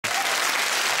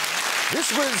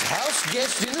This was House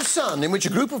Guest in the Sun, in which a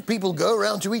group of people go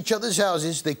around to each other's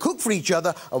houses, they cook for each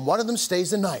other, and one of them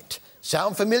stays the night.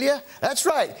 Sound familiar? That's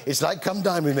right. It's like Come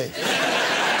Dine With Me.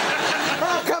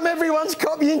 Oh, come everyone's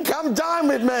copying Come Dine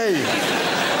With Me.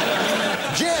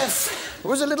 Jeff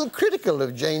was a little critical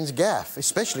of Jane's gaffe,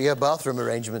 especially her bathroom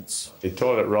arrangements. The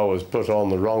toilet roll was put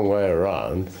on the wrong way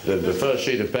around. The first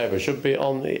sheet of paper should be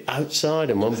on the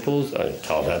outside, and one pulls... I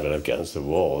can't have it against the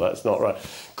wall. That's not right.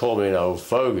 Call me an old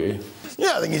fogey.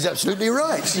 Yeah, I think he's absolutely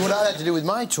right. See, what I had to do with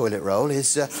my toilet roll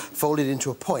is fold it into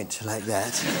a point like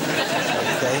that.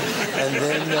 OK?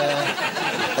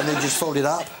 And then just fold it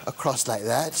up across like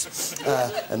that.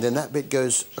 And then that bit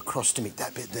goes across to meet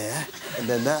that bit there. And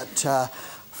then that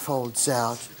folds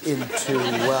out into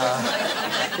like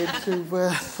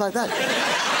that.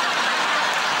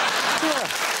 Yeah.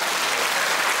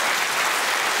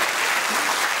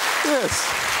 Yes.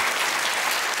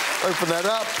 Open that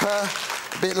up, a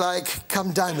bit like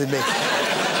Come Dine With Me.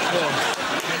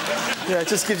 Yeah, it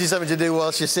just gives you something to do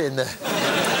whilst you're sitting there.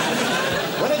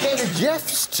 When it came to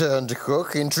Jeff's turn to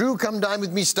cook, in true Come Dine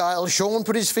With Me style, Sean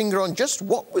put his finger on just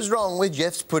what was wrong with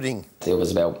Jeff's pudding. It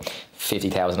was about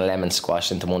 50,000 lemons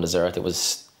squashed into one dessert.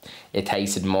 It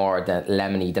tasted more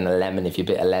lemony than a lemon if you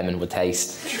bit a lemon would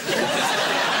taste.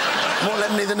 More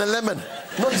lemony than a lemon.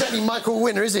 Not exactly Michael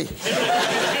Winner, is he?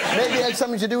 Maybe it had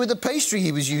something to do with the pastry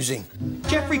he was using.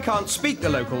 Jeffrey can't speak the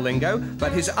local lingo,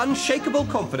 but his unshakable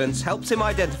confidence helps him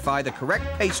identify the correct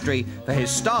pastry for his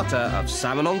starter of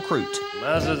salmon en croûte.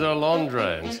 Mazza de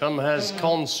Londres, and some has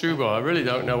con subo. I really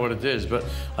don't know what it is, but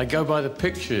I go by the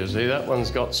picture, you see. That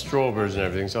one's got strawberries and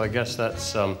everything, so I guess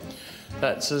that's a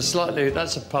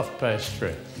puff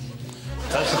pastry.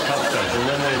 That's a puff pastry, and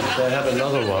then they have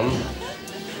another one.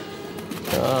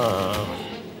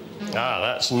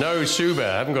 That's no soube.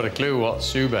 I haven't got a clue what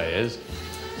soube is,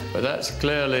 but that's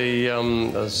clearly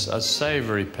a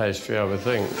savoury pastry, I would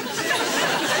think.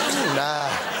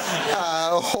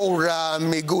 Ahora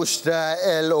me gusta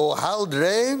el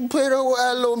hojaldre, pero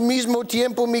al mismo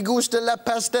tiempo me gusta la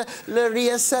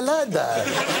pastelería salada.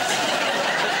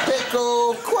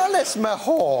 Pero, ¿cuál es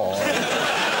mejor?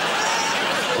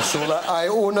 Solo hay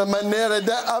una manera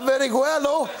de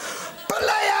averiguarlo.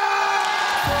 ¡Pelea!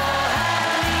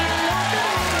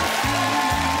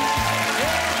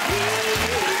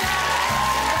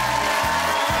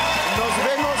 Nos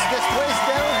vemos